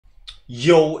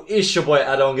Yo, it's your boy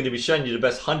Adam. I'm going to be showing you the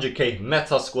best 100k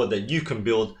meta squad that you can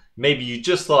build. Maybe you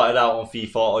just started out on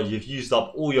FIFA or you've used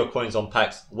up all your coins on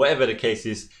packs. Whatever the case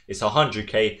is, it's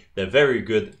 100k. They're very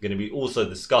good. Going to be also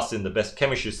discussing the best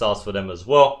chemistry styles for them as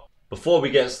well. Before we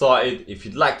get started, if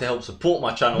you'd like to help support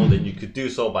my channel, then you could do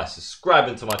so by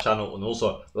subscribing to my channel and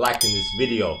also liking this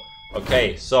video.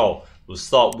 Okay, so we'll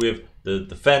start with the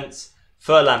defense.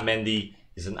 Ferland Mendy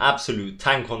is an absolute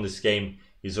tank on this game.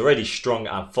 He's already strong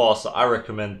and fast, so I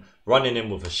recommend running him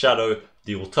with a shadow.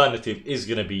 The alternative is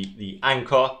going to be the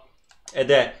anchor.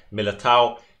 Eder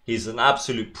Militao, he's an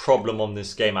absolute problem on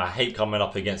this game. I hate coming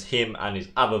up against him and his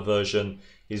other version.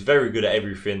 He's very good at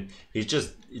everything. It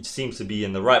seems to be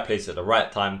in the right place at the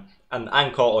right time. And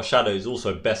anchor or shadow is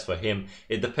also best for him.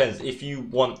 It depends. If you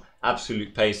want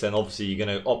absolute pace, then obviously you're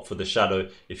going to opt for the shadow.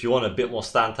 If you want a bit more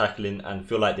stand tackling and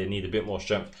feel like they need a bit more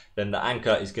strength, then the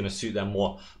anchor is going to suit them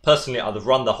more. Personally, I'd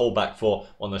run the whole back four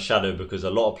on the shadow because a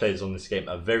lot of players on this game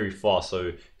are very fast,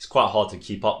 so it's quite hard to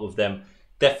keep up with them.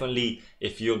 Definitely,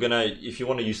 if you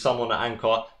want to use someone at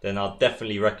anchor, then I'll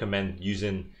definitely recommend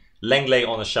using Lenglet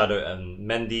on a shadow and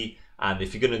Mendy. And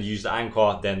if you're going to use the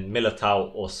anchor, then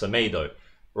Militao or Semedo.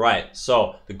 Right,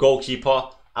 so the goalkeeper,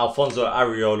 Alfonso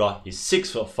Areola, he's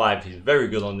 6'5", he's very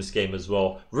good on this game as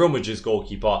well. Real Madrid's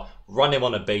goalkeeper, run him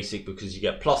on a basic because you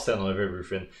get +10 on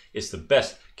everything. It's the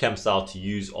best chem style to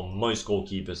use on most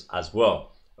goalkeepers as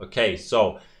well. Okay,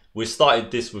 so we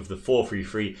started this with the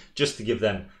 4-3-3 just to give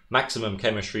them maximum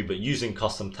chemistry, but using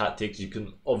custom tactics, you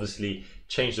can obviously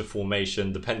change the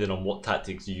formation depending on what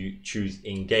tactics you choose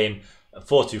in game.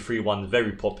 4-2-3-1 is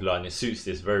very popular and it suits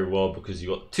this very well because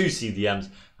you've got 2 CDMs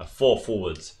and 4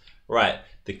 forwards. Right,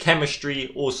 the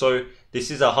chemistry also, this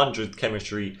is 100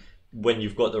 chemistry when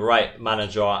you've got the right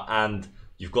manager and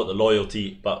you've got the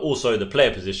loyalty, but also the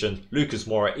player position. Lucas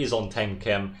Moura is on 10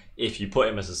 chem if you put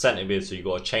him as a centre mid, so you've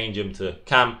got to change him to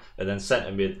cam and then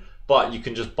centre mid, but you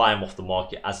can just buy him off the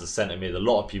market as a centre mid. A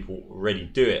lot of people already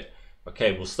do it.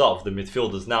 Okay, we'll start with the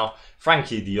midfielders now.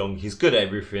 Frankie de Jong, he's good at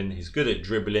everything. He's good at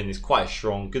dribbling, he's quite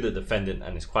strong, good at defending,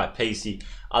 and he's quite pacey.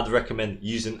 I'd recommend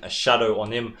using a shadow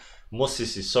on him.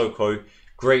 Moses Sissoko,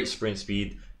 great sprint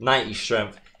speed, 90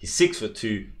 strength. He's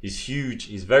 6'2", he's huge,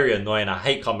 he's very annoying. I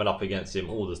hate coming up against him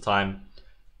all the time.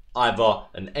 Either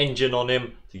an engine on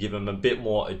him to give him a bit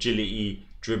more agility,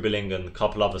 dribbling, and a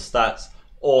couple other stats,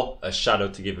 or a shadow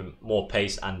to give him more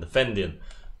pace and defending.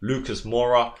 Lucas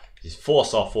Moura, he's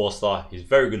 4-star, he's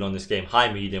very good on this game,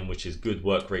 high medium, which is good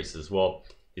work rates as well.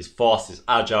 He's fast, he's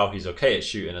agile, he's okay at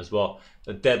shooting as well.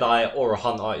 A Deadeye or a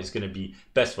Hunter is going to be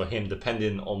best for him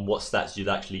depending on what stats you'd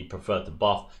actually prefer to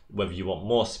buff, whether you want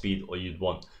more speed or you'd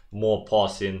want more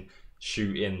passing,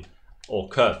 shooting or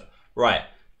curve. Right,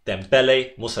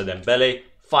 Dembele, Moussa Dembele,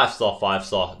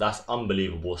 5-star, that's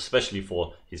unbelievable, especially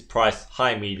for his price,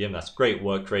 high medium, that's great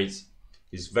work rates.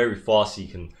 He's very fast, he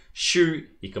can shoot,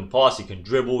 he can pass, he can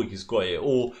dribble, he's got it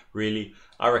all really.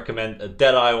 I recommend a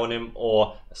Deadeye on him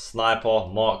or a sniper,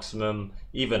 marksman,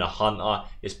 even a hunter.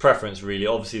 His preference really.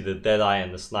 Obviously the Deadeye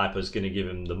and the sniper is going to give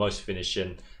him the most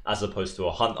finishing as opposed to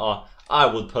a hunter. I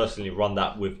would personally run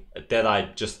that with a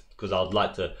Deadeye just because I would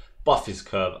like to buff his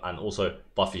curve and also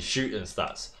buff his shooting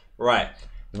stats. Right,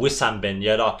 Wissam Ben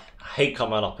Yedder, I hate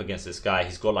coming up against this guy.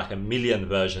 He's got like a million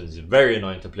versions. He's very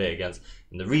annoying to play against.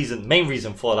 And the main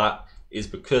reason for that is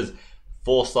because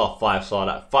 4-star, 5-star,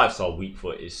 that 5-star weak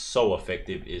foot is so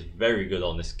effective, is very good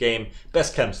on this game.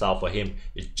 Best chem style for him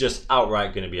is just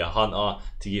outright going to be a hunter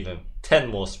to give him 10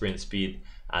 more sprint speed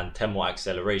and 10 more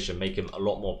acceleration, make him a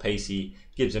lot more pacey,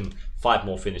 gives him 5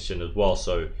 more finishing as well,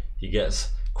 so he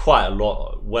gets quite a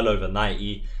lot, well over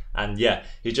 90. And yeah,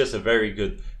 he's just a very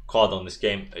good card on this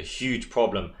game. A huge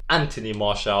problem, Anthony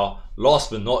Martial, last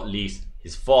but not least,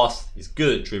 he's fast, he's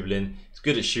good at dribbling, he's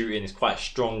good at shooting, he's quite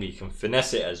strong, he can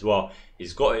finesse it as well.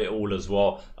 He's got it all as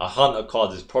well. A hunter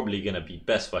card is probably going to be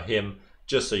best for him,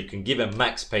 just so you can give him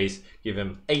max pace, give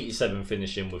him 87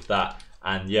 finishing with that.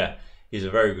 And yeah, he's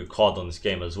a very good card on this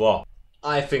game as well.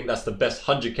 I think that's the best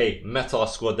 100k meta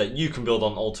squad that you can build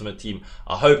on Ultimate Team.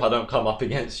 I hope I don't come up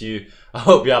against you. I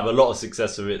hope you have a lot of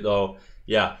success with it though.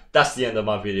 Yeah, that's the end of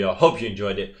my video. I hope you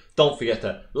enjoyed it. Don't forget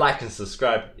to like and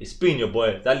subscribe. It's been your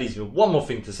boy. That leaves me one more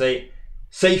thing to say.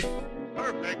 Safe